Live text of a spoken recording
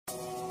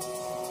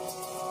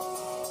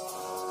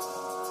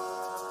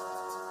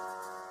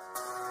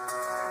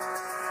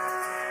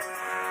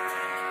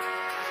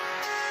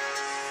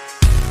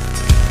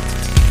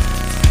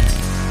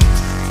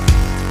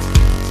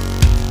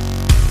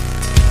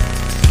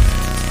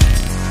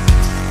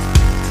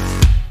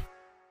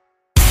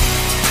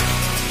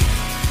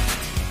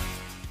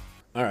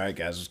right,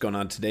 guys, what's going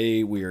on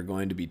today? We are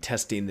going to be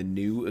testing the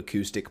new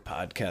acoustic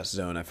podcast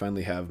zone. I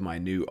finally have my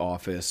new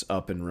office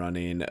up and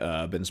running.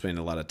 I've been spending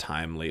a lot of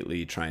time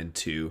lately trying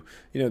to,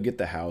 get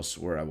the house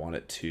where I want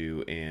it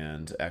to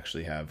and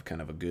actually have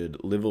kind of a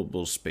good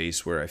livable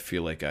space where I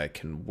feel like I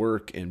can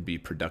work and be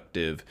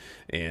productive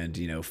and,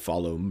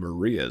 follow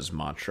Maria's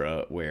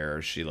mantra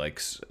where she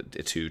likes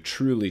to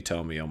truly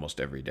tell me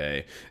almost every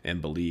day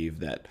and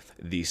believe that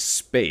the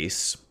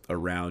space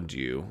around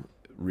you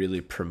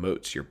really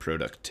promotes your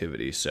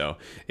productivity. So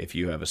if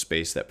you have a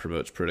space that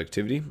promotes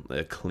productivity,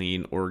 a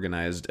clean,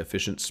 organized,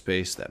 efficient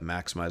space that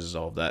maximizes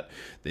all of that,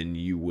 then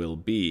you will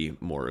be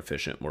more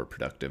efficient, more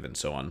productive, and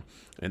so on.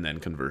 And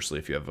then conversely,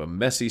 if you have a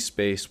messy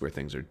space where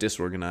things are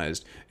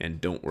disorganized and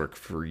don't work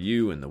for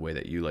you in the way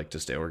that you like to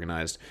stay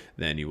organized,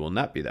 then you will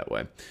not be that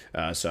way.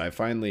 So I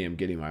finally am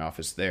getting my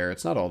office there.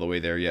 It's not all the way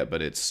there yet,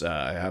 but it's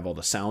I have all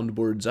the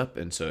soundboards up,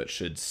 and so it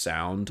should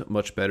sound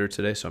much better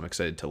today. So I'm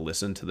excited to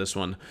listen to this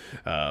one,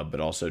 but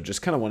also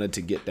just kind of wanted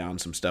to get down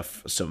some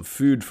stuff, some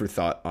food for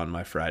thought on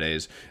my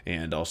Fridays,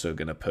 and also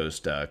going to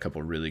post a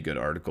couple really good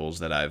articles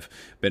that I've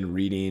been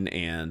reading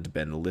and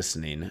been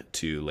listening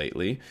to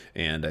lately,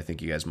 and I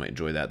think you guys might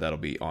enjoy that. That'll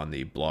be on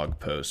the blog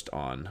post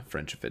on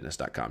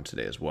friendshipfitness.com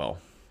today as well.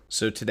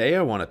 So today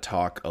I want to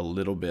talk a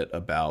little bit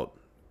about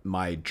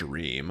my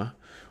dream,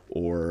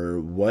 or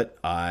what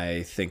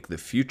I think the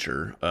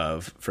future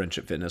of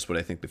Friendship Fitness, what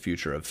I think the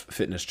future of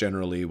fitness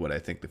generally, what I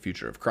think the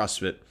future of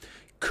CrossFit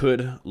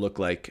could look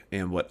like,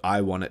 and what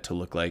I want it to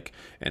look like,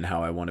 and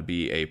how I want to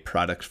be a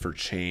product for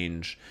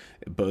change,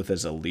 both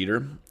as a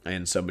leader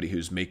and somebody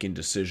who's making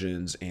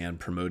decisions and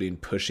promoting,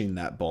 pushing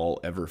that ball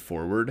ever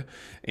forward,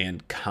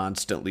 and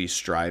constantly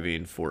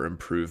striving for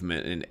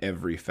improvement in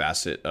every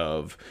facet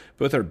of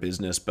both our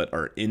business, but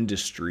our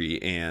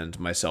industry, and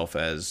myself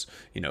as,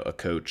 a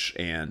coach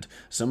and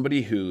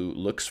somebody who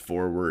looks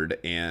forward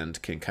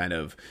and can kind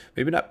of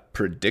maybe not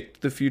predict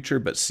the future,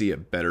 but see a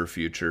better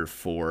future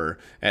for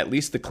at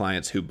least the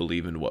clients who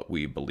believe in what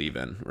we believe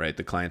in, right?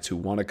 The clients who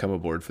want to come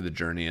aboard for the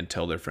journey and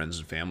tell their friends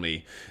and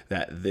family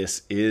that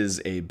this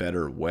is a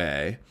better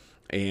way.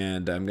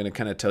 And I'm going to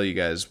kind of tell you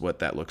guys what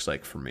that looks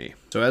like for me.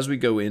 So as we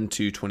go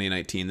into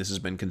 2019, this has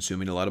been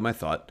consuming a lot of my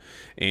thought.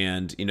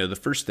 And, the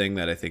first thing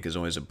that I think is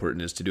always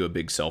important is to do a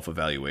big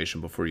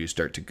self-evaluation before you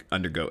start to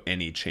undergo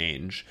any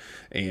change,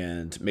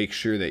 and make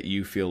sure that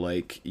you feel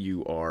like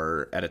you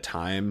are at a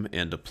time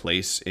and a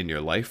place in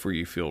your life where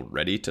you feel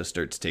ready to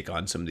start to take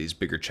on some of these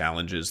bigger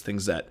challenges,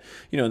 things that,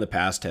 in the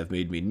past have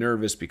made me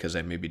nervous because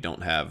I maybe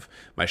don't have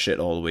my shit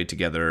all the way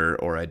together,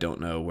 or I don't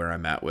know where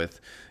I'm at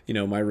with,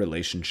 my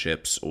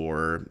relationships,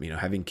 or,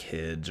 having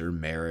kids or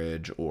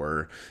marriage,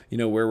 or,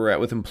 where we're at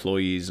with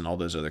employees and all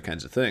those other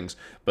kinds of things.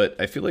 But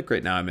I feel like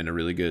right now I'm in a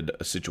really good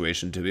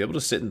situation to be able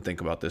to sit and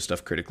think about this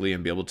stuff critically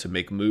and be able to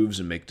make moves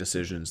and make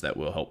decisions that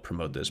will help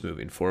promote this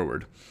moving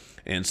forward.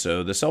 And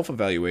so the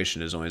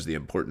self-evaluation is always the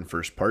important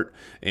first part,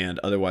 and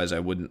otherwise I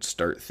wouldn't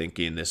start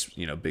thinking this,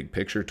 big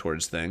picture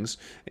towards things,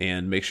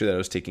 and make sure that I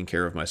was taking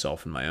care of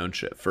myself and my own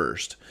shit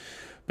first.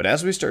 But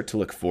as we start to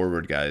look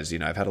forward, guys,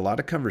 I've had a lot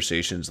of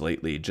conversations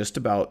lately just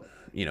about,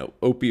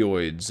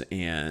 opioids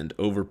and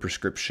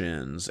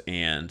overprescriptions,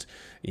 and,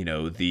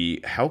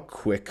 the how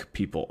quick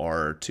people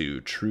are to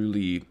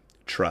truly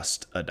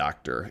trust a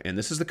doctor. And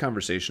this is the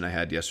conversation I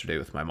had yesterday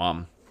with my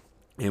mom.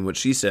 And what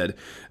she said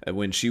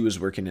when she was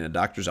working in a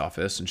doctor's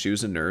office, and she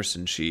was a nurse,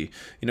 and she,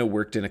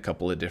 worked in a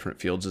couple of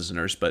different fields as a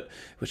nurse. But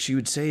what she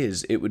would say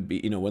is it would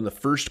be, one of the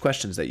first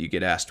questions that you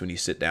get asked when you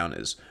sit down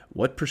is,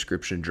 what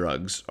prescription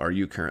drugs are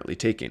you currently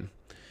taking?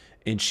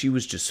 And she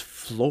was just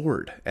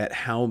floored at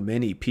how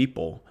many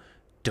people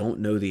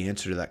don't know the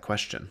answer to that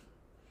question.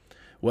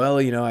 Well,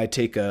 I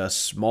take a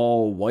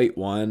small white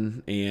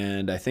one,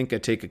 and I think I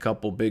take a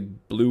couple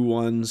big blue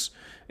ones,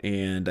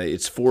 and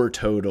it's 4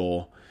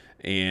 total.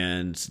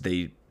 And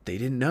they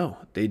didn't know.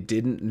 They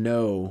didn't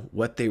know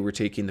what they were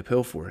taking the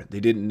pill for. They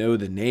didn't know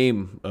the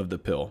name of the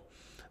pill.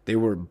 They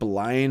were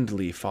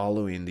blindly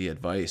following the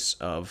advice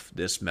of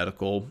this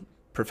medical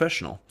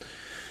professional.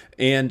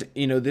 And,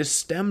 this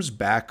stems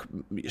back,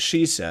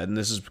 she said, and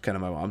this is kind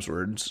of my mom's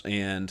words,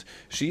 and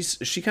she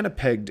kind of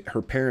pegged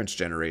her parents'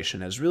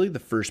 generation as really the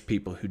first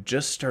people who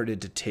just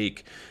started to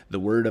take the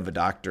word of a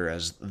doctor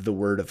as the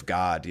word of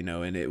God,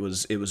 and it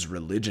was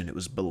religion, it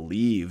was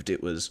believed,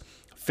 it was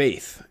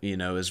faith,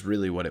 is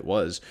really what it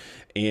was.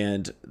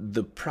 And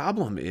the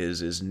problem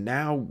is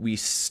now we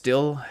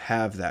still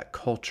have that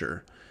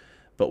culture.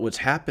 But what's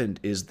happened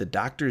is the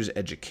doctor's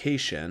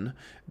education,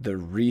 the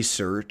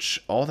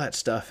research, all that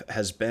stuff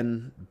has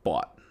been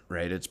bought,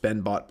 right? It's been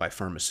bought by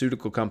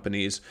pharmaceutical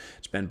companies.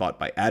 It's been bought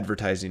by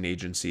advertising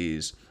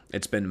agencies.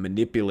 It's been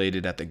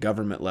manipulated at the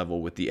government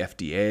level with the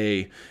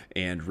FDA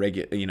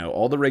and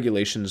all the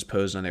regulations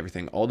posed on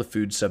everything, all the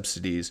food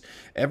subsidies.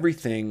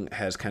 Everything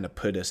has kind of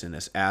put us in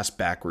this ass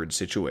backward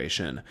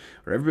situation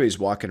where everybody's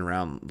walking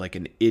around like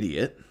an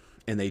idiot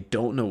and they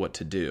don't know what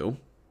to do.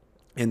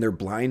 And they're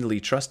blindly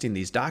trusting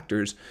these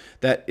doctors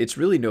that it's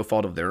really no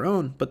fault of their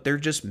own, but they're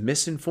just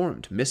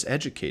misinformed,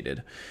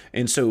 miseducated.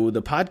 And so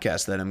the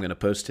podcast that I'm going to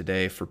post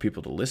today for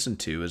people to listen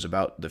to is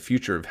about the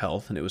future of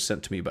health. And it was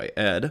sent to me by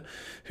Ed,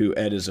 who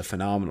Ed is a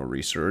phenomenal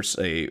resource,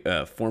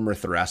 a former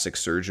thoracic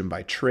surgeon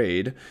by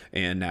trade.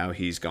 And now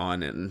he's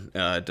gone and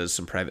does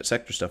some private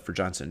sector stuff for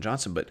Johnson &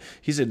 Johnson. But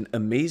he's an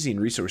amazing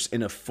resource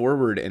and a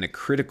forward and a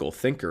critical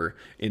thinker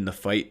in the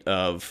fight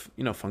of,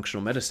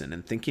 functional medicine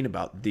and thinking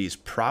about these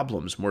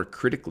problems more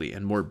critically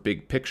and more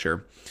big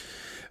picture.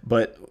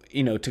 But,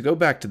 to go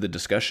back to the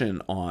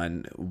discussion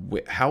on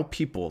how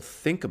people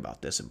think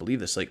about this and believe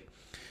this, like,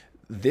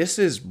 this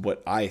is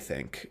what I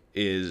think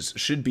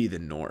should be the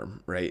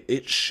norm, right?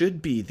 It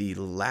should be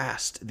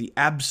the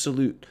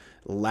absolute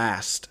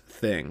last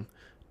thing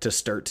to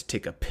start to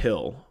take a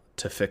pill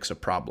to fix a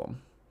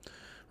problem,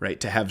 right?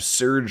 To have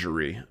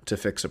surgery to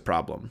fix a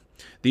problem.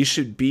 These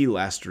should be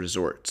last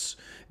resorts.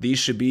 These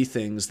should be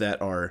things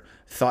that are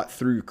thought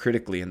through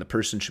critically, and the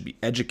person should be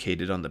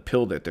educated on the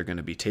pill that they're going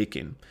to be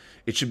taking.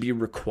 It should be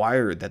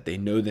required that they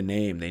know the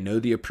name, they know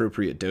the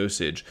appropriate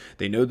dosage,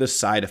 they know the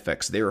side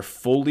effects. They are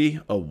fully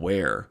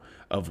aware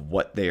of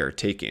what they are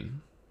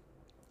taking.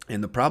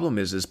 And the problem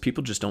is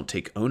people just don't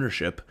take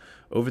ownership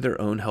over their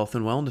own health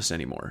and wellness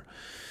anymore.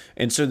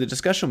 And so the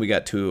discussion we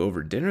got to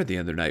over dinner the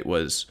other night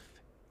was,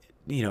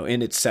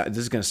 and this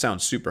is going to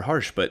sound super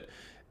harsh, but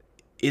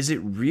is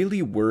it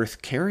really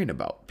worth caring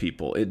about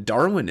people?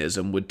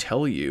 Darwinism would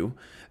tell you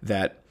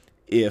that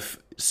if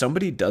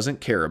somebody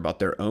doesn't care about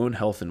their own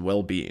health and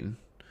well-being,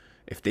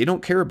 if they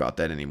don't care about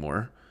that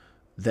anymore,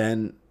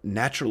 then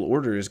natural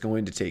order is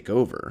going to take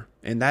over.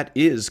 And that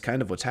is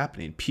kind of what's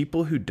happening.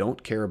 People who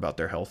don't care about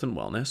their health and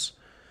wellness,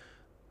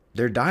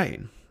 they're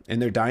dying.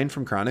 And they're dying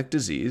from chronic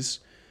disease.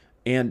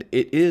 And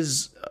it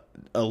is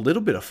a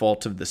little bit of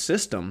fault of the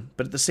system,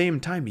 but at the same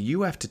time,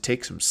 you have to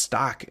take some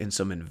stock and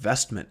some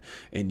investment,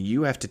 and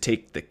you have to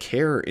take the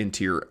care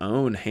into your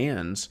own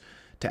hands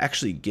to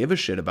actually give a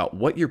shit about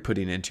what you're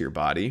putting into your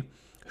body,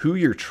 who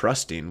you're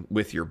trusting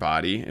with your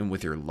body and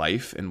with your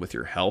life and with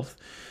your health,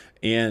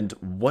 and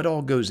what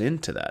all goes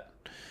into that.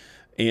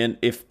 And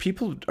if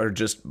people are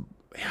just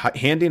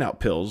handing out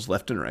pills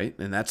left and right,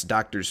 and that's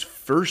doctors'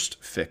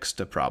 first fix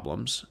to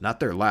problems,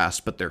 not their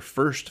last, but their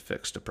first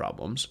fix to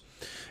problems,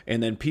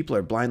 and then people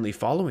are blindly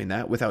following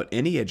that without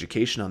any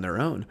education on their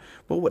own.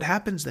 Well, what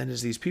happens then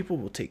is these people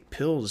will take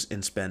pills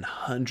and spend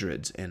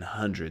hundreds and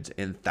hundreds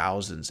and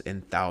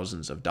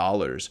thousands of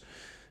dollars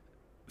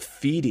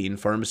feeding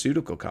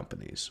pharmaceutical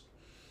companies.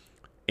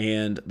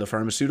 And the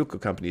pharmaceutical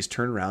companies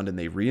turn around and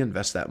they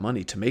reinvest that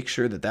money to make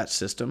sure that that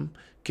system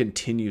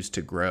continues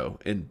to grow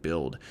and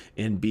build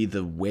and be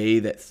the way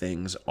that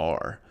things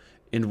are.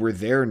 And we're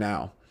there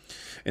now.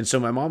 And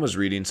so my mom was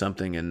reading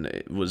something and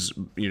it was,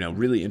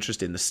 really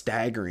interested in the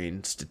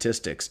staggering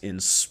statistics in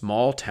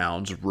small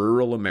towns,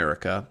 rural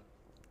America,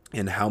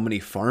 and how many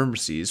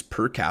pharmacies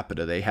per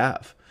capita they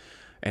have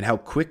and how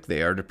quick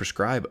they are to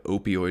prescribe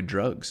opioid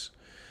drugs.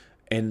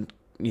 And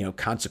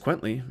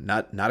consequently,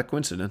 not a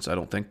coincidence, I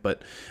don't think,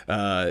 but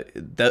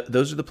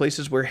those are the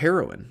places where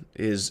heroin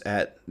is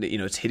at,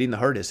 it's hitting the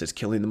hardest, it's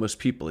killing the most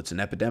people, it's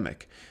an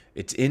epidemic.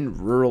 It's in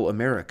rural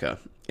America.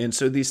 And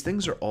so these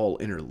things are all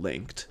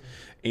interlinked.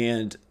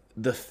 And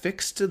the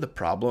fix to the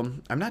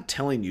problem, I'm not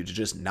telling you to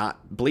just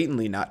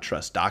blatantly not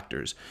trust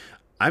doctors.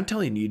 I'm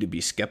telling you to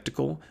be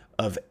skeptical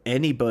of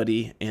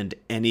anybody and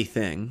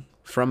anything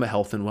from a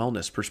health and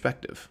wellness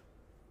perspective,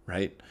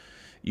 right?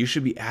 You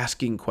should be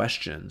asking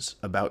questions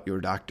about your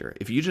doctor.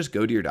 If you just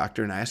go to your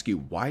doctor and I ask you,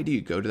 why do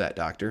you go to that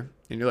doctor?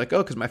 And you're like,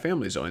 oh, because my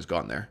family's always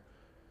gone there.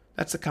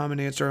 That's the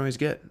common answer I always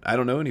get. I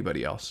don't know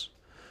anybody else.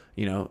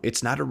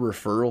 It's not a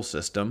referral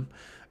system.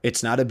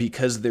 It's not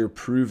because they're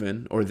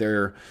proven or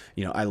they're,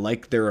 I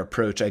like their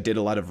approach. I did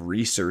a lot of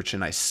research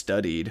and I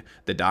studied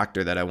the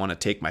doctor that I want to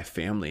take my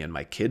family and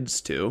my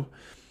kids to.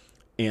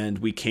 And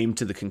we came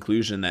to the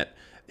conclusion that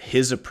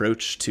his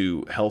approach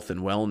to health and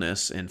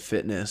wellness and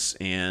fitness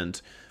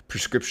and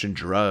prescription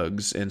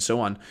drugs and so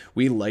on,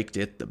 we liked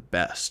it the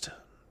best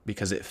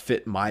because it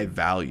fit my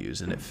values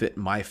and it fit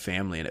my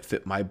family and it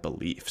fit my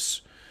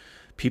beliefs.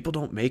 People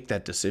don't make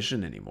that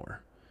decision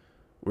anymore.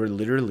 We're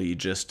literally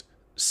just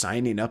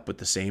signing up with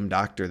the same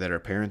doctor that our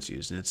parents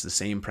used, and it's the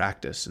same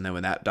practice. And then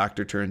when that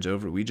doctor turns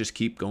over, we just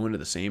keep going to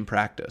the same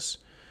practice.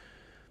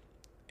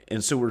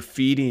 And so we're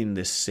feeding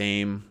this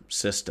same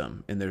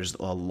system, and there's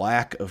a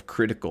lack of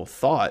critical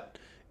thought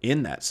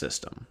in that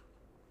system.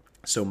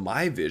 So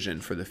my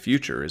vision for the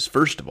future is,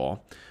 first of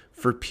all,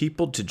 for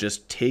people to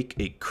just take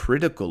a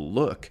critical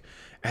look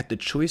at the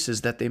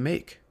choices that they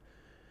make.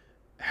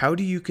 How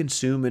do you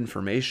consume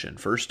information,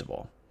 first of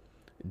all?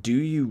 Do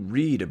you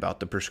read about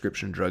the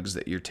prescription drugs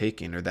that you're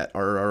taking or that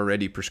are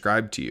already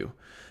prescribed to you?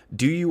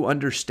 Do you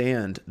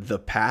understand the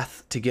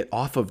path to get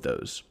off of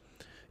those?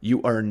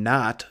 You are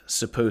not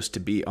supposed to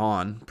be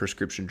on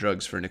prescription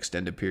drugs for an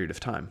extended period of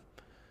time.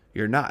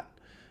 You're not.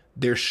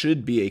 There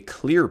should be a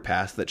clear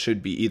path that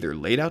should be either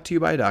laid out to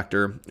you by a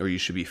doctor, or you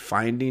should be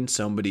finding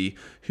somebody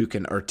who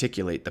can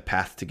articulate the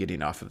path to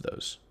getting off of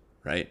those,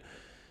 right?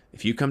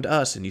 If you come to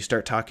us and you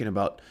start talking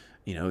about,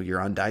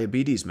 you're on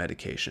diabetes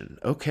medication,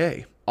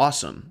 okay,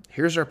 awesome.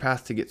 Here's our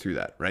path to get through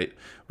that, right?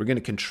 We're going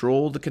to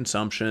control the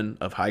consumption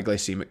of high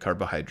glycemic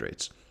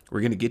carbohydrates.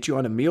 We're going to get you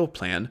on a meal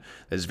plan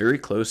that's very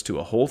close to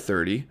a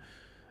Whole30,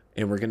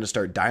 and we're going to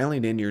start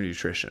dialing in your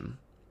nutrition.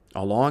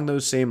 Along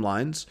those same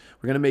lines,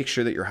 we're going to make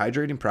sure that you're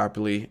hydrating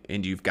properly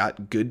and you've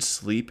got good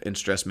sleep and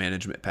stress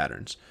management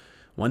patterns.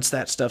 Once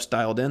that stuff's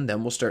dialed in,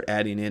 then we'll start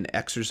adding in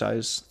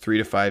exercise 3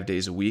 to 5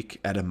 days a week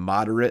at a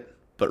moderate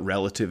but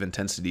relative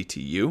intensity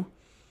to you.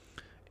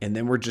 And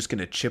then we're just going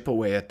to chip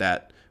away at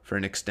that for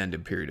an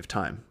extended period of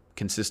time.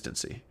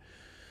 Consistency.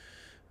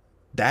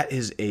 That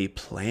is a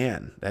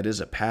plan. That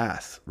is a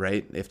path,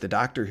 right? If the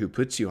doctor who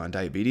puts you on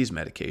diabetes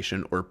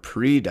medication or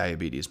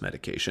pre-diabetes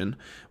medication,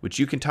 which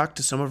you can talk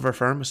to some of our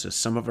pharmacists,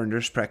 some of our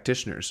nurse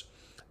practitioners,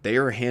 they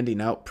are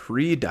handing out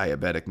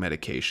pre-diabetic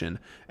medication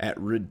at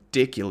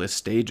ridiculous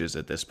stages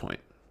at this point,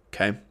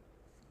 okay?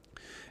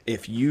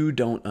 If you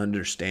don't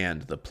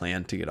understand the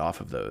plan to get off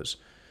of those,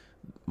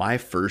 my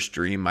first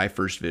dream, my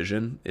first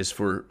vision is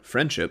for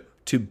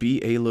Friendship to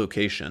be a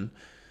location,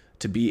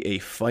 to be a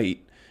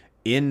fight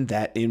in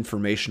that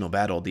informational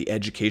battle, the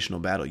educational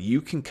battle.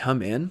 You can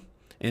come in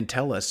and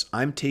tell us,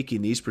 I'm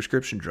taking these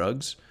prescription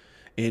drugs,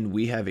 and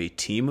we have a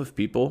team of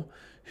people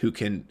who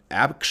can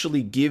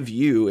actually give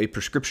you a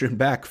prescription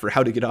back for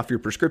how to get off your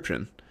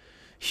prescription.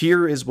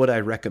 Here is what I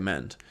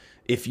recommend.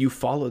 If you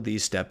follow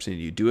these steps and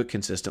you do it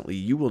consistently,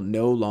 you will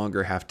no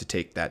longer have to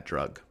take that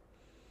drug,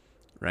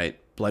 right?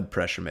 Blood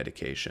pressure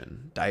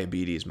medication,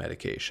 diabetes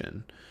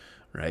medication,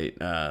 right?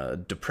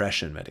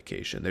 Depression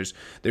medication.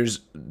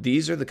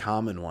 These are the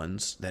common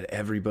ones that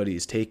everybody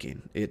is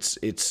taking. It's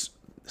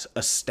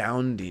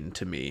astounding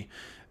to me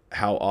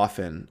how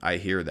often I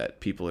hear that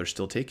people are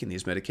still taking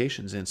these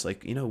medications. And it's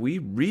like, we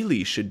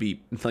really should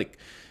be like,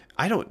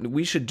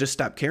 we should just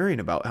stop caring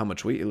about how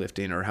much weight you're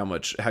lifting or how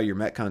your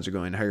Metcons are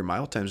going, how your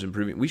mile time's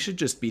improving. We should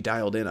just be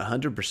dialed in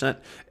 100%,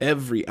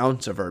 every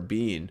ounce of our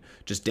being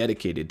just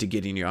dedicated to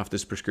getting you off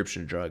this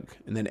prescription drug.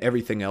 And then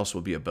everything else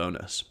will be a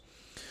bonus.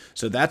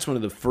 So that's one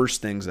of the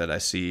first things that I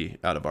see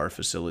out of our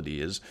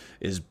facility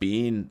is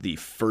being the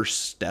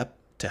first step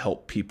to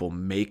help people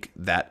make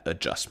that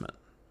adjustment.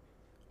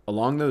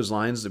 Along those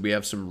lines, we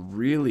have some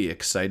really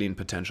exciting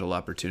potential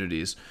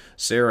opportunities.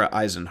 Sarah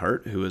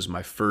Eisenhart, who is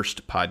my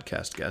first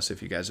podcast guest,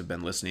 if you guys have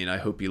been listening, I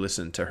hope you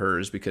listened to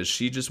hers because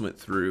she just went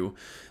through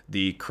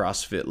the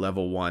CrossFit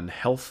Level 1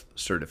 Health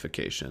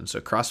certification. So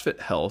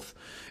CrossFit Health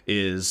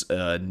is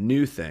a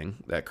new thing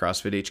that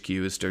CrossFit HQ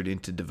is starting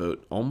to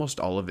devote almost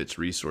all of its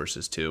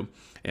resources to,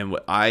 and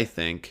what I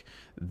think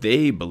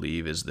they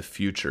believe is the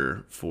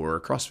future for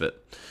CrossFit.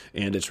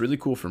 And it's really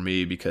cool for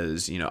me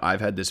because, I've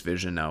had this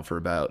vision now for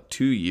about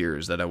 2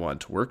 years that I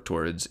want to work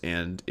towards,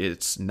 and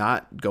it's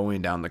not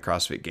going down the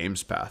CrossFit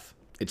Games path.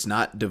 It's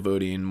not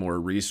devoting more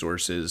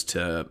resources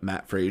to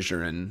Matt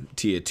Fraser and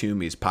Tia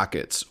Toomey's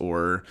pockets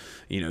or,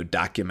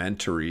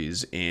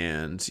 documentaries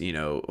and,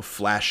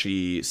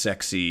 flashy,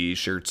 sexy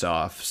shirts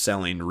off,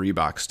 selling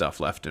Reebok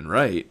stuff left and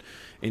right.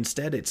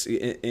 Instead, it's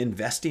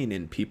investing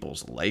in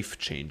people's life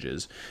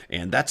changes.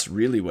 And that's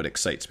really what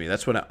excites me.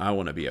 That's what I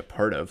want to be a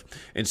part of.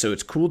 And so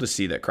it's cool to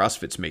see that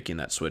CrossFit's making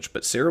that switch.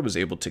 But Sarah was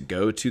able to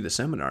go to the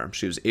seminar.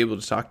 She was able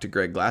to talk to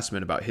Greg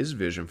Glassman about his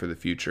vision for the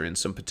future and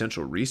some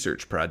potential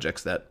research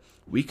projects that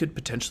we could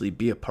potentially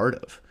be a part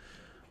of.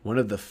 One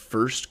of the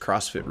first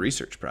CrossFit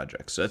research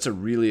projects. So that's a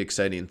really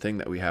exciting thing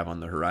that we have on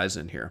the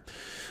horizon here.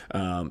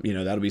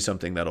 That'll be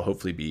something that'll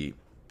hopefully be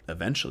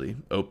eventually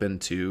open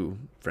to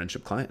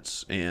Friendship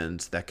clients,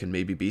 and that can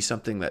maybe be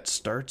something that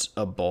starts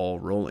a ball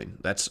rolling.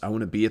 I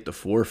want to be at the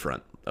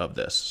forefront of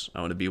this.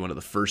 I want to be one of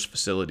the first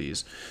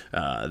facilities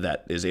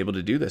that is able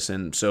to do this,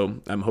 and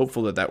so I'm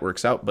hopeful that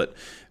works out. But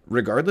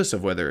regardless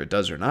of whether it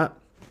does or not,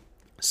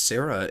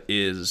 Sarah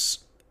is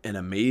an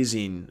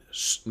amazing,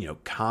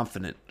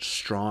 confident,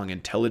 strong,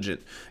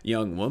 intelligent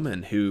young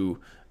woman who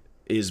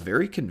is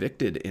very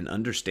convicted in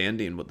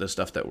understanding what the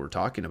stuff that we're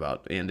talking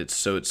about. And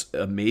it's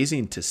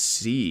amazing to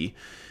see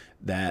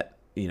that,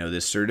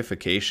 this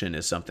certification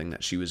is something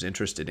that she was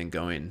interested in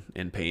going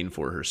and paying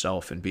for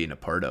herself and being a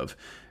part of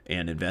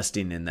and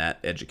investing in that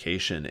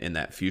education in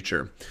that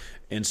future.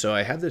 And so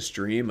I had this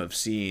dream of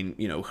seeing,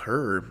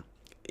 her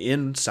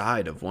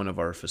inside of one of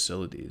our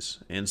facilities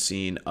and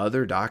seeing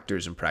other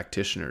doctors and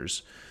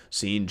practitioners,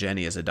 seeing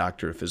Jenny as a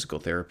doctor of physical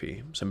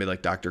therapy, somebody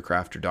like Dr.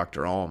 Kraft or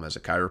Dr. Alm as a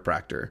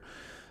chiropractor,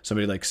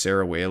 somebody like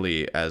Sarah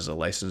Whaley as a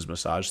licensed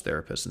massage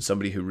therapist, and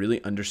somebody who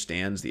really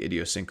understands the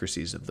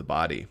idiosyncrasies of the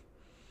body.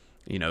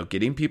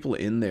 Getting people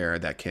in there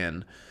that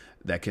can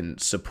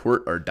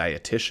support our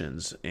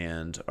dietitians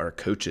and our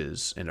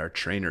coaches and our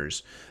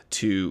trainers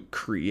to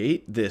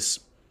create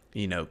this,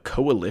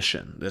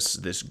 coalition,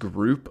 this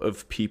group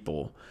of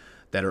people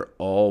that are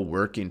all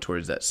working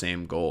towards that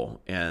same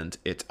goal. And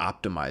it's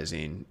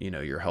optimizing,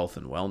 your health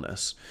and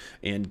wellness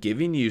and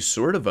giving you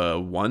sort of a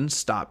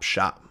one-stop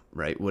shop,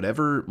 right?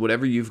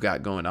 Whatever you've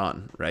got going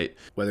on, right?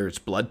 Whether it's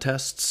blood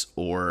tests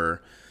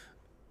or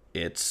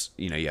It's,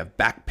 you have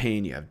back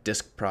pain, you have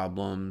disc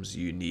problems,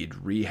 you need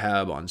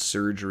rehab on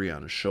surgery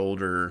on a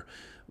shoulder,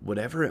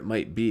 whatever it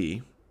might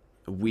be.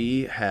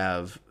 We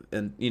have,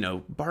 and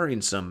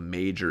barring some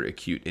major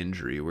acute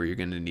injury where you're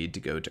going to need to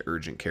go to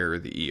urgent care or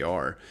the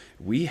ER,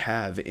 we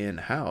have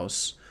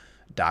in-house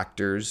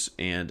doctors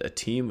and a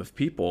team of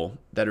people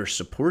that are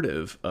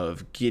supportive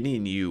of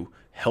getting you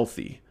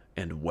healthy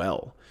and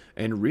well,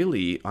 and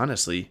really,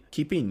 honestly,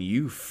 keeping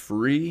you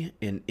free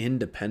and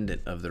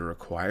independent of the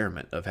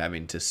requirement of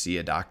having to see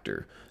a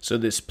doctor. So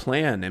this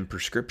plan and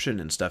prescription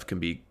and stuff can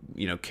be,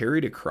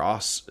 carried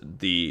across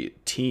the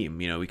team.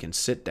 We can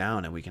sit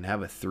down and we can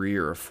have a 3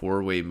 or a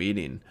 4-way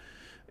meeting.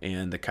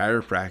 And the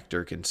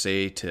chiropractor can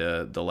say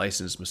to the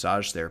licensed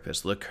massage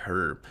therapist, look,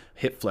 her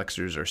hip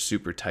flexors are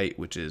super tight,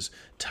 which is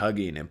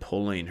tugging and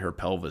pulling her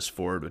pelvis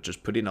forward, which is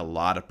putting a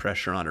lot of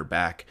pressure on her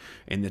back.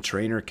 And the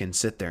trainer can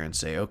sit there and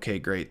say, okay,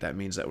 great. That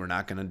means that we're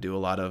not going to do a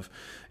lot of,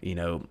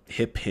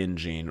 hip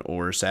hinging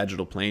or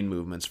sagittal plane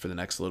movements for the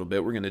next little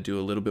bit. We're going to do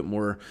a little bit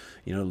more,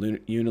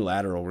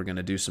 unilateral. We're going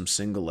to do some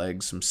single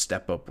legs, some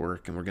step up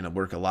work, and we're going to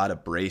work a lot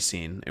of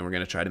bracing. And we're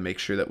going to try to make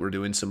sure that we're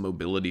doing some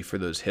mobility for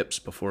those hips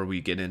before we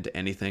get into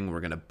anything.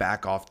 We're going to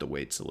back off the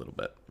weights a little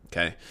bit.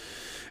 Okay.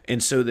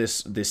 And so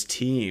this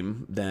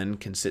team then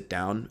can sit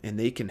down and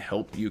they can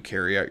help you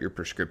carry out your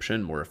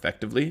prescription more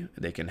effectively.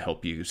 They can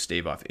help you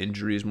stave off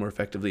injuries more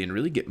effectively and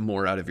really get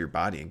more out of your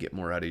body and get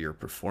more out of your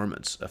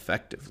performance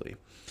effectively.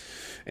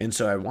 And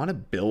so I want to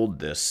build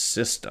this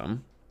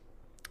system.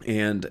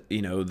 And,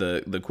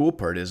 the cool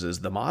part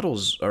is the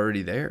model's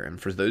already there. And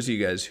for those of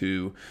you guys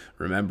who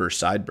remember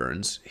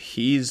Sideburns,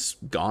 he's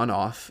gone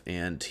off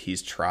and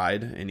he's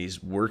tried and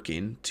he's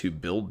working to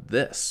build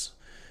this.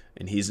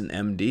 And he's an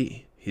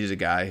MD. He's a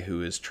guy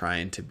who is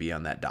trying to be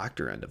on that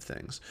doctor end of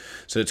things.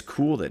 So it's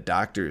cool that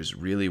doctors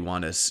really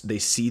want to, they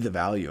see the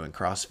value in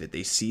CrossFit.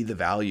 They see the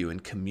value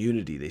in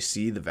community. They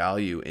see the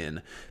value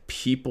in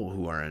people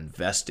who are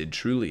invested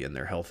truly in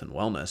their health and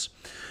wellness.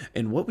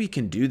 And what we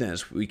can do then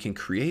is we can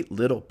create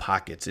little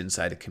pockets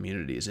inside of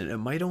communities. And it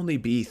might only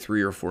be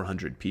 300 or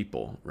 400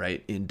 people,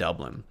 right, in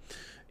Dublin,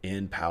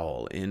 in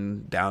Powell,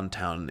 in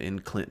downtown,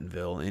 in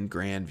Clintonville, in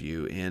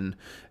Grandview, in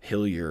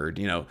Hilliard,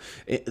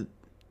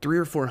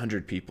 300 or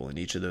 400 people in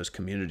each of those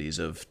communities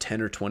of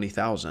 10 or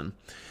 20,000.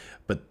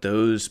 But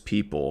those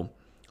people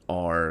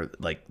are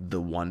like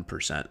the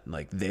 1%.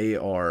 Like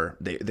they're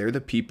the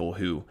people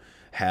who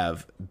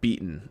have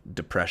beaten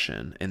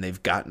depression and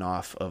they've gotten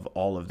off of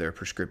all of their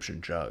prescription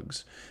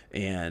drugs,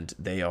 and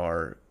they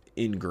are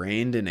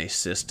ingrained in a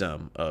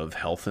system of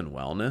health and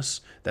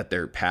wellness that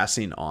they're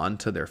passing on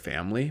to their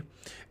family,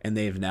 and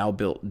they've now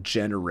built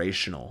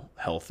generational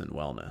health and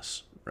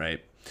wellness,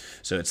 right?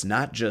 So it's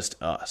not just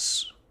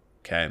us.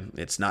 Okay,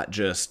 it's not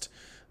just,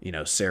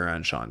 Sarah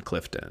and Sean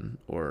Clifton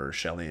or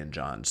Shelly and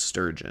John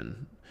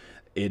Sturgeon.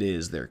 It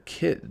is their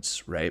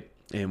kids, right?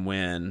 And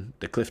when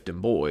the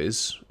Clifton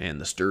boys and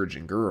the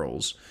Sturgeon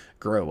girls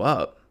grow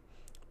up,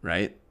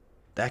 right,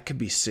 that could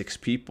be 6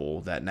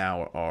 people that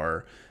now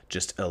are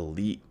just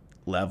elite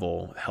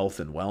level health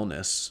and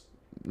wellness,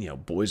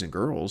 boys and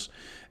girls.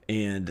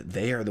 And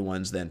they are the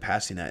ones then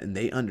passing that. And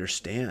they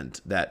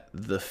understand that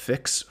the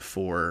fix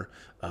for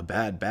a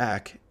bad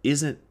back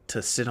isn't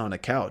to sit on a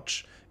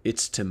couch.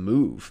 It's to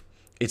move.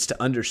 It's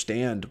to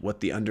understand what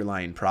the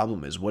underlying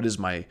problem is. What is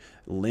my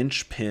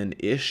linchpin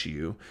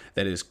issue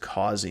that is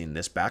causing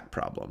this back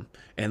problem?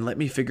 And let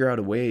me figure out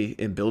a way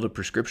and build a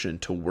prescription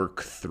to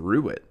work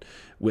through it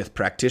with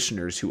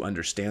practitioners who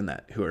understand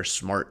that, who are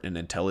smart and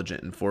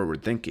intelligent and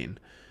forward thinking.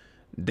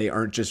 They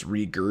aren't just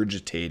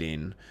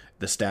regurgitating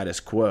the status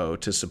quo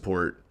to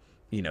support,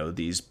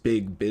 these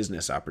big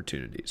business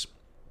opportunities.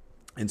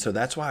 And so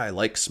that's why I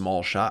like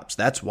small shops.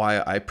 That's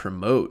why I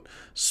promote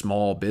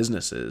small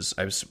businesses.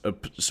 I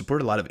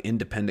support a lot of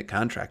independent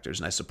contractors,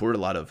 and I support a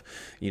lot of,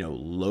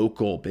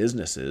 local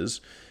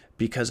businesses,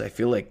 because I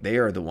feel like they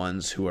are the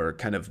ones who are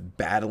kind of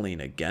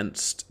battling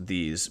against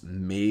these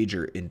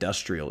major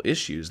industrial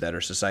issues that our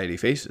society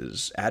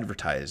faces,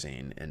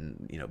 advertising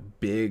and,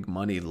 big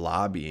money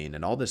lobbying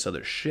and all this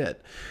other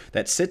shit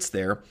that sits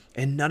there,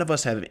 and none of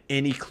us have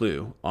any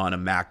clue on a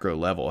macro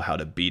level how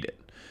to beat it.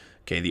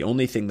 Okay, the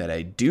only thing that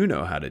I do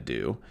know how to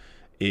do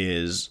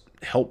is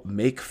help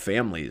make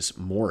families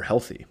more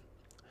healthy,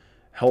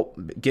 help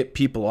get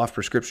people off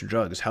prescription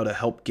drugs, how to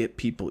help get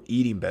people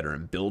eating better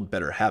and build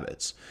better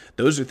habits.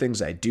 Those are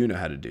things I do know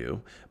how to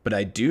do, but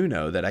I do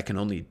know that I can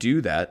only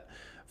do that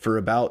for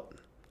about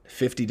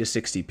 50 to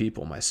 60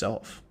 people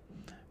myself.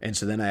 And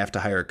so then I have to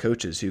hire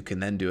coaches who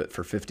can then do it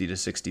for 50 to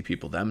 60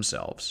 people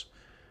themselves.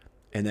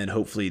 And then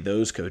hopefully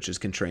those coaches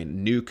can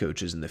train new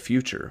coaches in the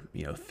future,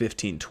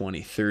 15,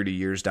 20, 30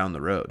 years down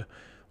the road,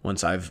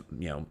 once I've,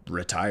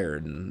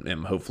 retired and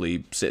am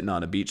hopefully sitting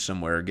on a beach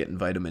somewhere getting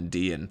vitamin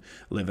D and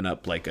living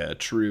up like a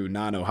true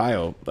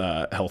non-Ohio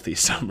healthy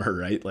summer,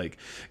 right? Like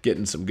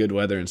getting some good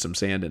weather and some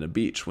sand and a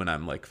beach when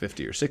I'm like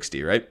 50 or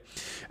 60, right?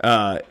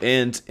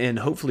 And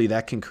hopefully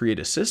that can create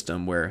a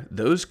system where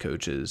those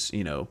coaches,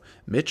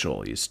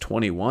 Mitchell, he's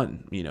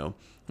 21,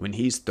 When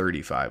he's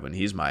 35, when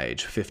he's my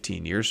age,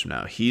 15 years from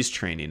now, he's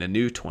training a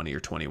new 20 or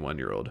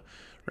 21-year-old,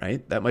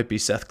 right? That might be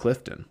Seth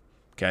Clifton.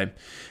 Okay.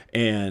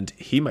 And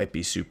he might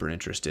be super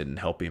interested in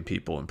helping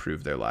people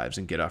improve their lives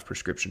and get off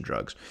prescription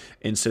drugs.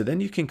 And so then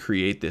you can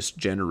create this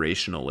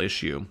generational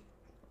issue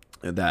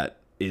that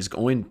is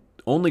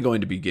only going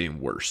to be getting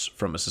worse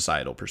from a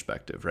societal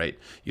perspective, right?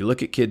 You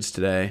look at kids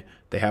today,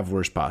 they have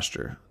worse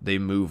posture. They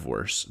move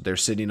worse. They're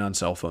sitting on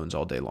cell phones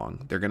all day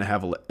long. They're going to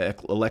have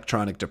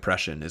electronic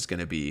depression is going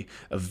to be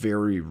a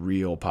very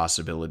real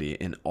possibility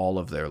in all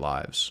of their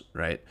lives,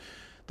 right?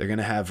 They're going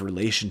to have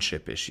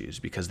relationship issues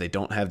because they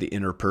don't have the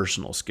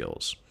interpersonal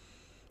skills.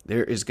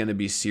 There is going to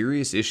be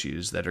serious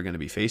issues that are going to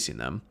be facing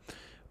them.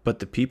 But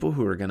the people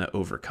who are going to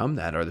overcome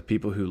that are the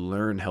people who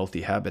learn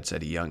healthy habits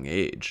at a young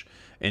age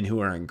and who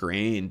are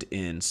ingrained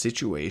in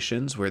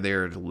situations where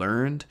they're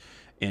learned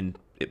and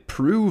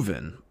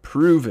proven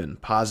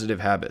positive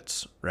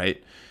habits,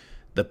 right?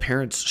 The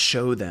parents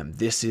show them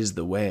this is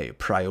the way,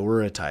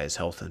 prioritize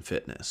health and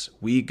fitness.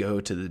 We go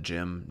to the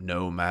gym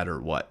no matter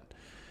what.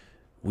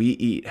 We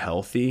eat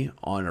healthy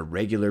on a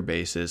regular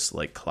basis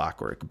like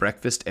clockwork.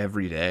 Breakfast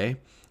every day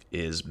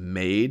is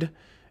made,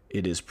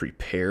 it is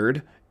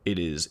prepared, it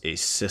is a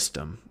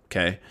system,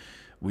 okay?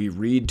 We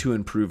read to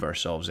improve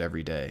ourselves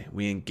every day.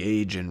 We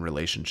engage in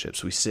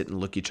relationships. We sit and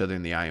look each other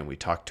in the eye and we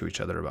talk to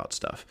each other about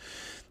stuff.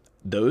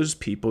 Those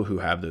people who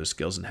have those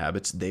skills and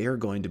habits, they are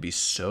going to be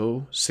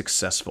so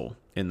successful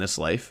in this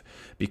life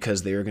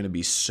because they are going to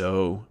be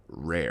so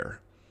rare.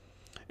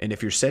 And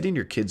if you're setting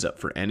your kids up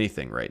for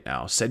anything right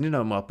now, setting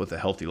them up with a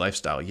healthy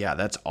lifestyle, yeah,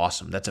 that's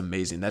awesome. That's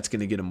amazing. That's going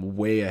to get them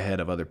way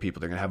ahead of other people.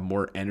 They're going to have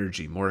more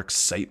energy, more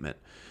excitement,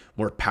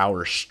 more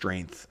power,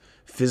 strength,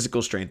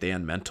 physical strength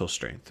and mental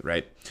strength,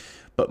 right?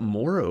 But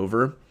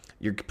moreover,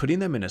 you're putting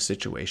them in a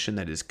situation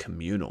that is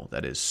communal,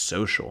 that is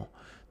social.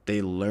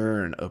 They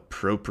learn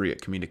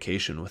appropriate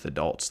communication with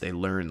adults. They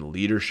learn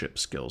leadership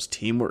skills,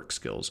 teamwork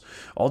skills,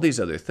 all these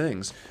other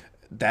things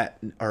that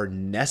are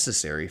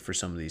necessary for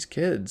some of these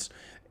kids.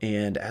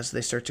 And as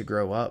they start to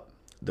grow up,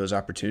 those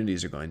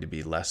opportunities are going to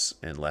be less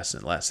and less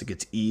and less. It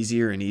gets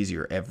easier and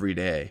easier every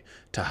day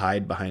to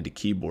hide behind a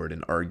keyboard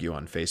and argue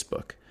on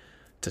Facebook,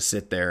 to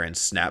sit there and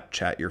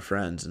Snapchat your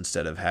friends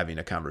instead of having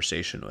a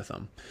conversation with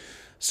them.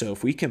 So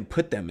if we can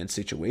put them in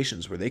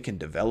situations where they can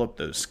develop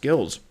those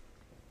skills,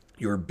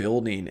 you're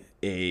building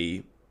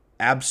a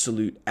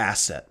absolute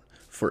asset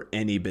for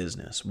any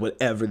business,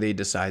 whatever they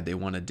decide they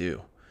want to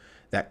do.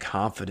 That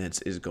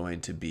confidence is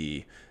going to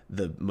be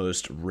the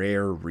most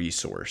rare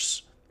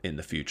resource in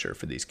the future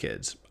for these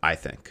kids, I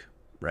think,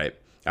 right?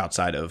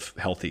 Outside of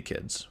healthy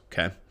kids,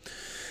 okay?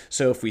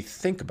 So if we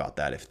think about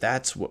that, if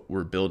that's what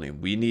we're building,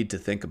 we need to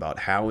think about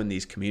how in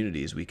these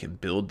communities we can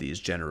build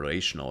these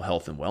generational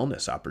health and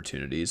wellness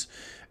opportunities.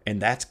 And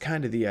that's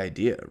kind of the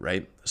idea,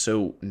 right?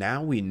 So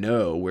now we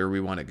know where we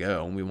want to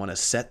go, and we want to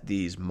set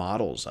these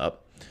models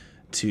up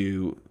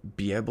to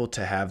be able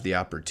to have the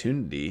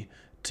opportunity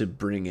to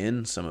bring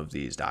in some of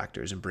these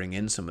doctors and bring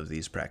in some of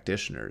these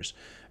practitioners.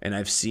 And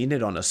I've seen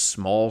it on a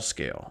small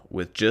scale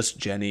with just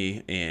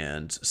Jenny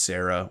and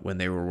Sarah when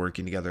they were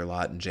working together a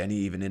lot, and Jenny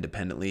even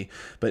independently.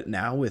 But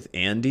now with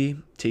Andy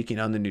taking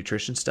on the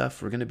nutrition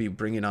stuff, we're going to be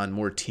bringing on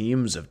more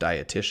teams of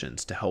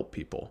dietitians to help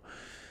people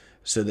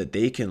so that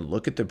they can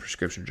look at the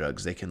prescription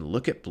drugs, they can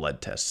look at blood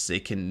tests, they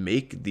can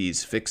make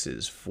these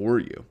fixes for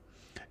you.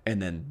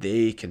 And then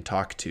they can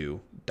talk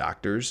to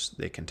doctors,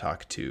 they can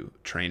talk to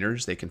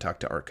trainers, they can talk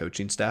to our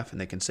coaching staff, and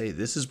they can say,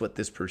 this is what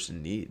this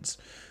person needs,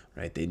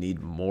 right? They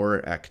need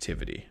more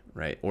activity,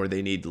 right? Or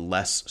they need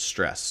less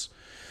stress,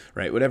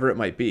 right? Whatever it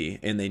might be.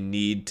 And they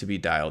need to be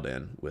dialed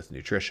in with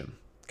nutrition.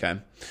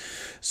 Okay.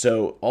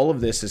 So all of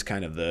this is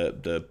kind of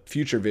the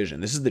future vision.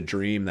 This is the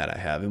dream that I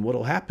have. And what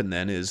will happen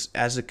then is,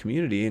 as a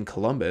community in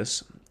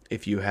Columbus,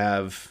 if you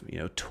have,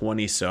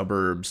 20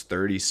 suburbs,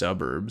 30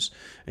 suburbs,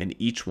 and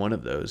each one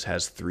of those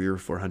has 300 or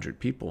 400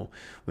 people,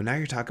 well, now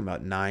you're talking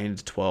about 9,000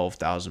 to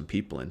 12,000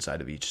 people inside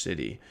of each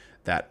city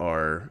that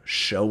are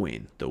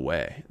showing the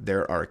way.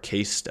 They're our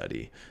case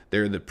study.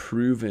 They're the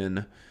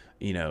proven,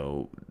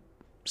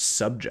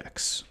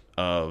 subjects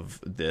of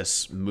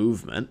this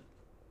movement.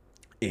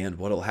 And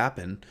what'll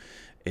happen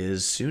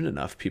is soon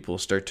enough, people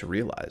start to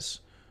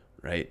realize,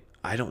 right?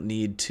 I don't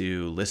need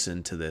to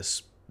listen to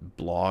this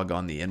blog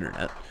on the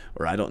internet,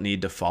 or I don't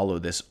need to follow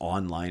this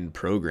online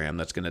program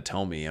that's going to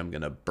tell me I'm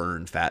going to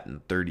burn fat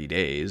in 30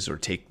 days or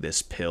take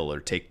this pill or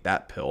take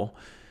that pill.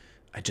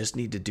 I just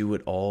need to do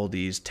what all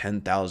these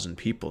 10,000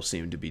 people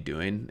seem to be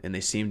doing, and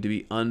they seem to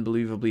be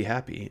unbelievably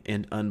happy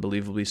and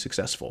unbelievably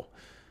successful.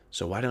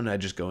 So why don't I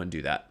just go and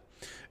do that?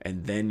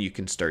 And then you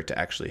can start to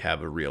actually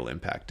have a real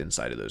impact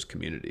inside of those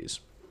communities.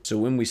 So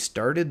when we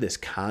started this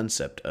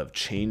concept of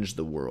change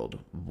the world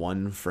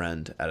one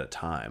friend at a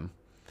time,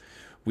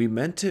 we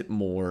meant it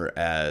more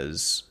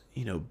as,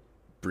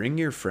 bring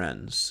your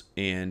friends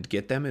and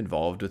get them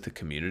involved with the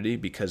community,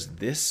 because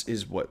this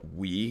is what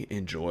we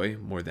enjoy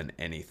more than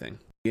anything.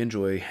 We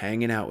enjoy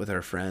hanging out with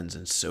our friends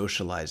and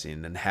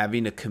socializing and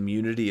having a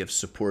community of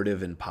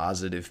supportive and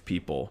positive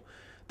people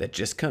that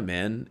just come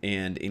in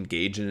and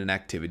engage in an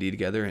activity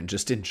together and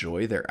just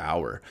enjoy their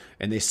hour.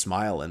 And they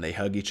smile and they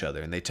hug each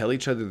other and they tell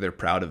each other they're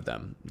proud of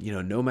them.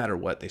 No matter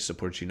what, they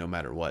support you no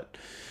matter what.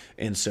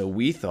 And so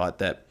we thought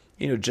that,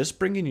 just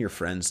bringing your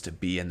friends to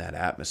be in that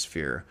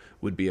atmosphere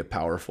would be a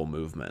powerful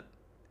movement.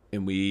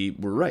 And we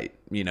were right.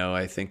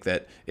 I think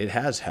that it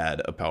has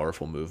had a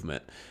powerful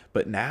movement.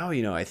 But now,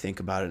 I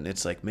think about it and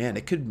it's like, man,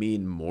 it could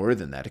mean more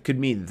than that. It could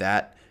mean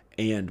that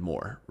and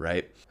more,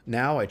 right?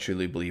 Now I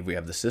truly believe we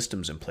have the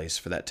systems in place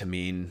for that to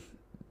mean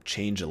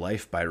change a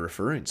life by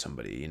referring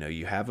somebody.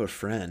 You have a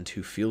friend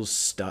who feels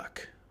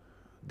stuck.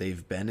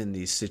 They've been in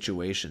these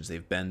situations.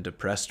 They've been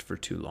depressed for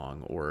too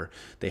long, or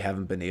they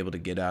haven't been able to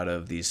get out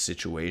of these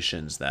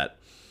situations that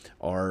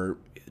are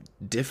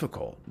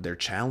difficult. They're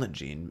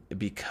challenging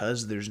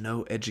because there's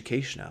no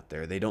education out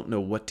there. They don't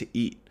know what to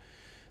eat.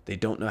 They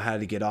don't know how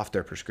to get off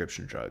their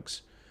prescription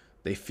drugs.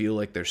 They feel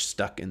like they're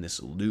stuck in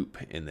this loop,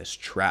 in this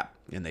trap,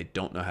 and they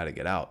don't know how to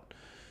get out.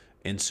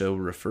 And so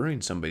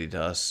referring somebody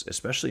to us,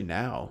 especially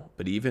now,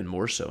 but even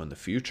more so in the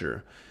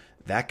future,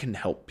 that can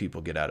help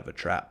people get out of a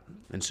trap.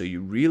 And so you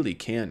really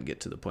can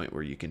get to the point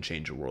where you can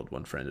change the world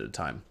one friend at a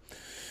time.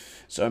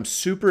 So I'm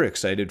super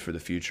excited for the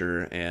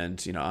future.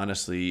 And,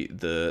 honestly,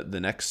 the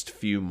next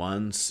few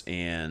months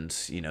and,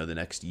 the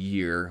next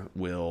year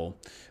will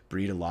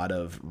breed a lot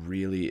of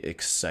really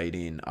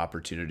exciting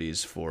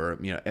opportunities for,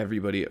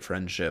 everybody at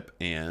Friendship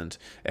and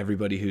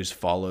everybody who's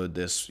followed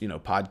this,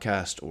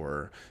 podcast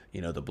or,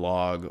 the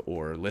blog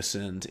or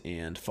listened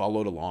and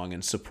followed along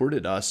and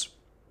supported us.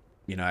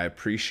 I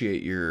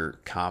appreciate your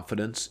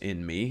confidence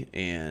in me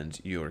and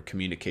your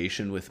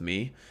communication with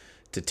me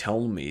to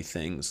tell me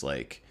things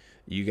like,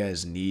 you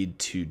guys need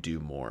to do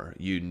more.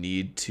 You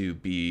need to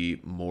be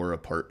more a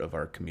part of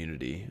our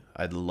community.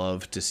 I'd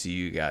love to see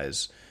you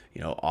guys,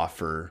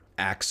 offer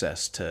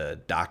access to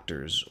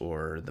doctors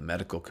or the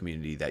medical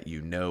community that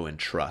you know and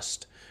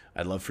trust.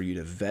 I'd love for you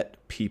to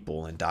vet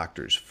people and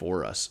doctors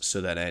for us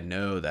so that I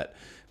know that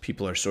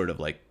people are sort of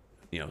like,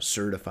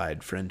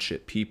 certified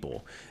friendship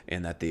people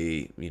and that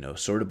they,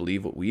 sort of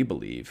believe what we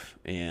believe.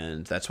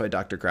 And that's why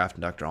Dr. Kraft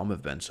and Dr. Alm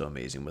have been so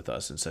amazing with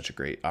us and such a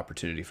great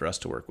opportunity for us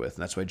to work with.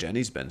 And that's why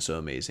Jenny's been so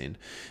amazing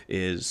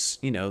is,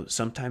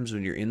 sometimes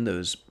when you're in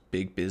those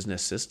big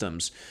business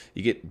systems,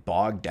 you get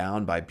bogged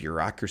down by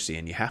bureaucracy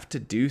and you have to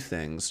do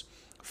things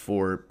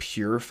for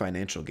pure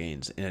financial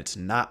gains. And it's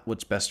not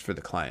what's best for the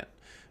client.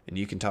 And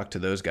you can talk to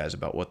those guys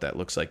about what that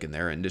looks like in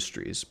their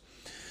industries.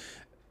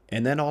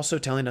 And then also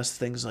telling us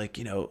things like,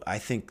 I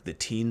think the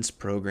teens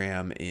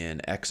program in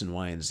X and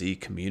Y and Z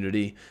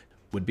community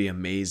would be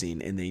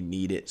amazing and they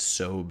need it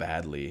so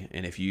badly.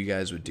 And if you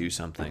guys would do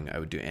something, I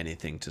would do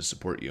anything to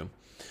support you.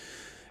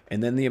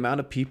 And then the amount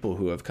of people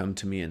who have come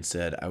to me and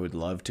said, I would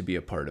love to be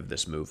a part of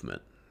this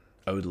movement.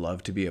 I would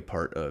love to be a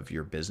part of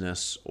your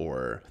business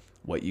or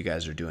what you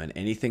guys are doing.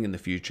 Anything in the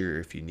future,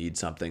 if you need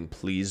something,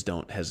 please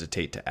don't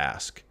hesitate to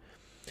ask.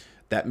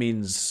 That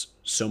means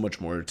so much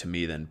more to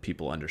me than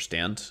people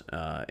understand.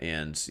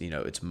 And,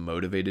 it's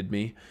motivated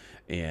me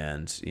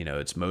and,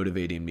 it's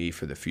motivating me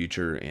for the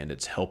future and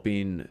it's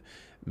helping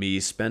me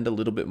spend a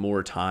little bit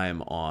more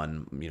time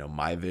on,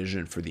 my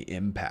vision for the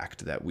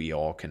impact that we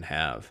all can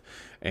have.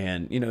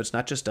 And, it's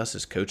not just us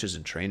as coaches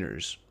and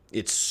trainers.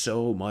 It's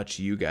so much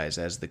you guys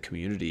as the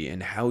community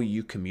and how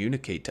you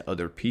communicate to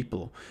other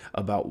people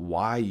about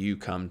why you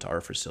come to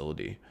our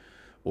facility,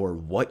 or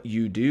what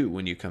you do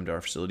when you come to our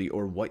facility,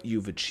 or what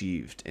you've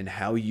achieved and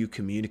how you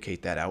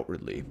communicate that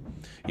outwardly.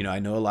 I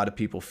know a lot of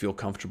people feel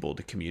comfortable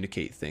to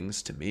communicate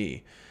things to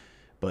me,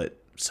 but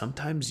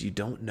sometimes you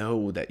don't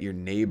know that your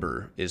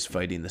neighbor is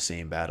fighting the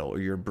same battle or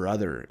your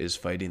brother is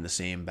fighting the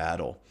same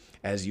battle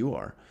as you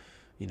are.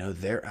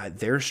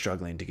 They're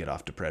struggling to get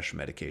off depression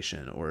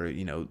medication, or,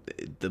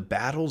 the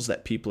battles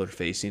that people are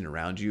facing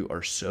around you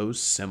are so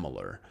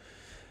similar,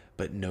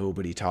 but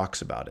nobody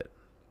talks about it.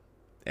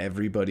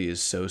 Everybody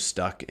is so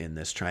stuck in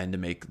this trying to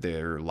make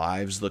their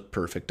lives look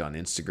perfect on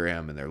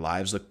Instagram and their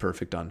lives look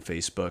perfect on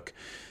Facebook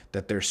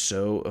that they're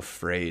so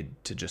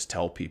afraid to just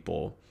tell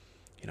people,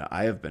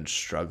 I have been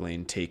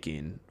struggling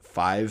taking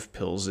 5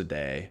 pills a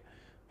day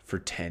for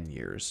 10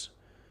 years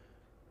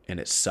and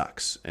it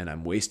sucks and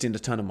I'm wasting a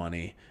ton of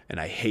money and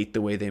I hate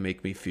the way they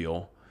make me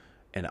feel.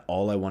 And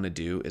all I want to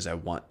do is I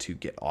want to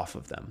get off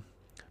of them,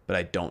 but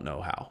I don't know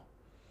how.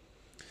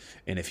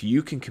 And if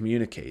you can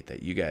communicate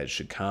that you guys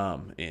should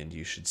come and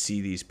you should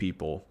see these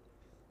people,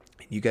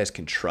 you guys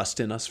can trust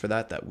in us for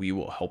that we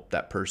will help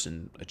that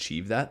person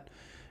achieve that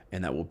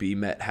and that will be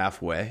met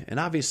halfway. And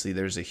obviously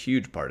there's a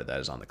huge part of that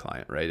is on the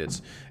client, right?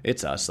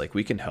 It's us. Like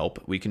we can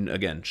help. We can,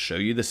 again, show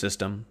you the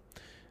system,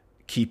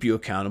 keep you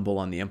accountable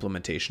on the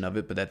implementation of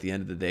it. But at the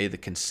end of the day, the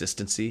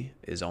consistency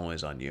is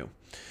always on you.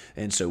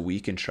 And so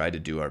we can try to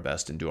do our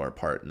best and do our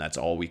part. And that's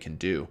all we can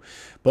do.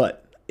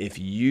 But if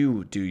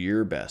you do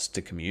your best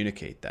to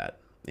communicate that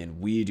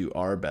and we do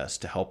our best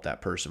to help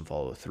that person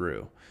follow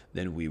through,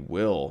 then we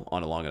will,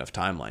 on a long enough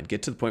timeline,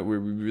 get to the point where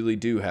we really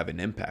do have an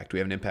impact. We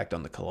have an impact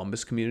on the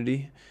Columbus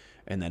community,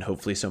 and then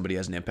hopefully somebody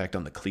has an impact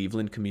on the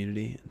Cleveland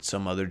community, and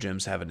some other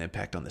gyms have an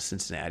impact on the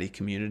Cincinnati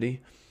community.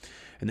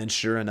 And then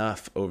sure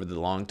enough, over the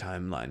long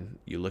timeline,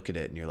 you look at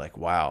it and you're like,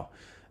 wow,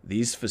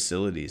 these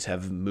facilities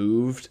have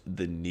moved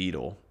the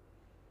needle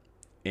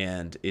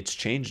and it's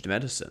changed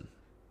medicine,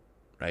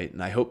 right?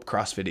 And I hope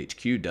CrossFit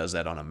HQ does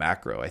that on a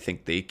macro. I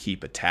think they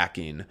keep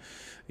attacking,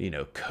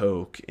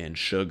 Coke and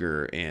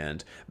sugar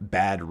and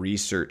bad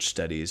research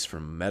studies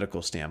from a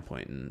medical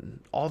standpoint and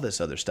all this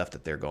other stuff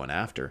that they're going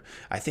after.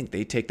 I think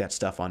they take that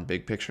stuff on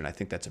big picture, and I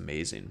think that's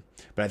amazing.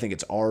 But I think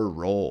it's our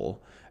role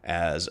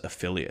as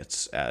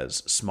affiliates,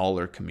 as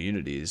smaller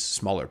communities,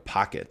 smaller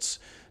pockets,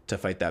 to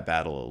fight that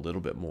battle a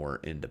little bit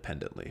more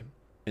independently.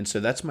 And so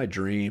that's my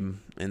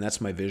dream, and that's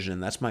my vision,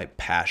 that's my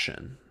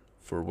passion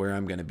for where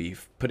I'm going to be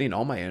putting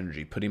all my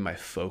energy, putting my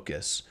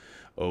focus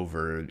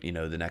over,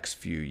 the next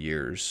few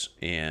years.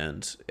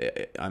 And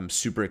I'm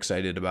super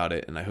excited about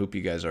it. And I hope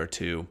you guys are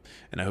too.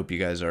 And I hope you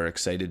guys are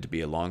excited to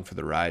be along for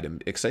the ride. I'm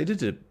excited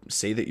to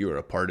say that you are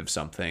a part of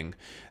something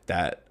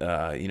that,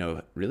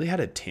 really had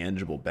a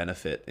tangible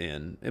benefit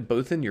in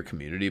both in your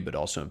community, but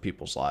also in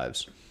people's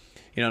lives.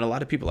 And a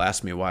lot of people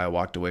ask me why I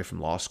walked away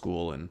from law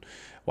school and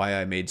why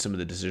I made some of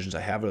the decisions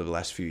I have over the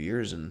last few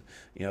years. And,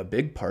 a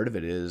big part of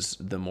it is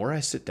the more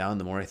I sit down,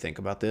 the more I think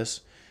about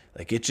this,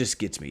 like it just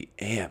gets me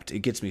amped. It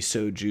gets me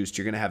so juiced.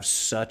 You're going to have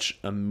such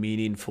a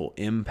meaningful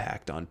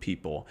impact on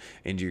people,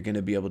 and you're going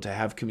to be able to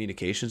have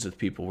communications with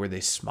people where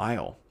they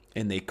smile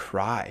and they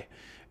cry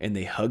and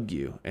they hug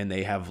you and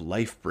they have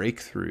life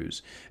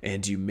breakthroughs,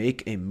 and you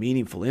make a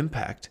meaningful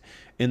impact.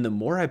 And the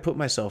more I put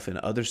myself in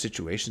other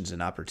situations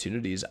and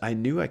opportunities, I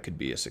knew I could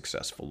be a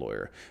successful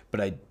lawyer,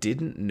 but I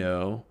didn't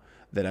know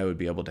that I would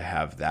be able to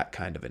have that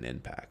kind of an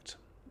impact.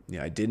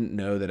 I didn't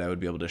know that I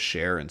would be able to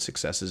share in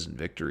successes and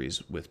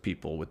victories with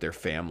people, with their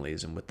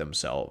families, and with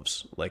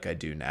themselves like I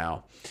do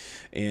now.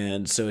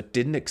 And so it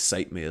didn't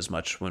excite me as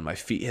much when my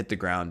feet hit the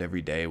ground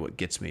every day. What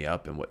gets me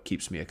up and what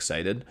keeps me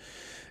excited,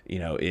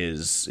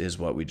 is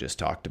what we just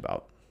talked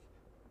about.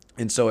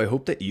 And so I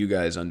hope that you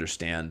guys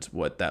understand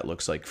what that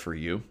looks like for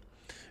you.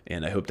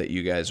 And I hope that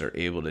you guys are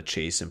able to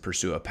chase and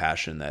pursue a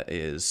passion that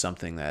is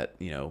something that,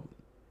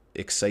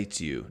 excites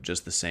you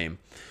just the same,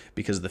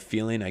 because the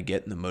feeling I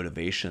get and the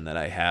motivation that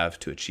I have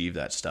to achieve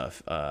that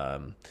stuff,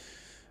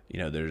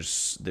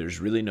 there's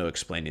really no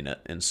explaining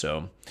it. And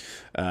so,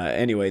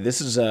 anyway,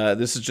 this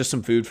is just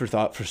some food for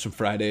thought for some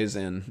Fridays.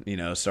 And,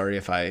 sorry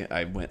if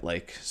I went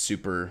like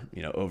super,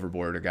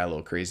 overboard or got a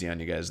little crazy on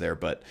you guys there,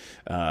 but,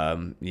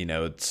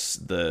 it's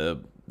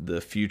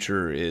the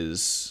future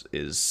is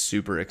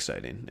super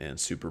exciting and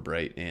super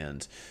bright.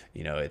 And,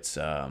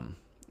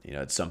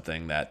 it's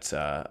something that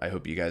I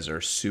hope you guys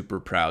are super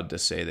proud to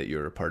say that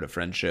you're a part of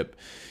Friendship,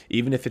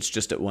 even if it's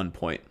just at one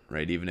point,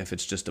 right? Even if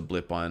it's just a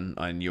blip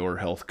on your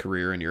health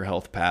career and your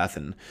health path,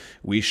 and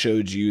we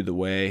showed you the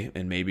way,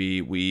 and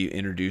maybe we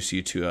introduce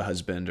you to a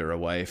husband or a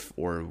wife,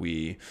 or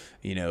we,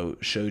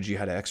 showed you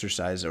how to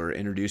exercise or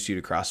introduce you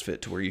to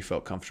CrossFit to where you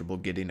felt comfortable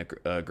getting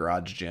a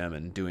garage gym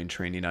and doing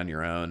training on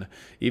your own.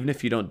 Even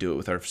if you don't do it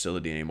with our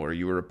facility anymore,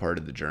 you were a part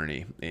of the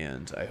journey,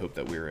 and I hope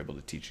that we were able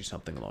to teach you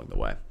something along the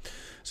way.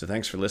 So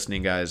thanks for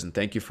listening, guys, and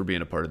thank you for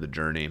being a part of the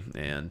journey.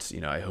 And,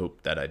 I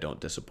hope that I don't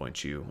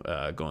disappoint you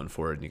going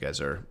forward, and you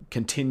guys are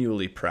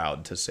continually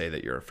proud to say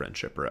that you're a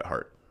Friendshipper at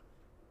heart.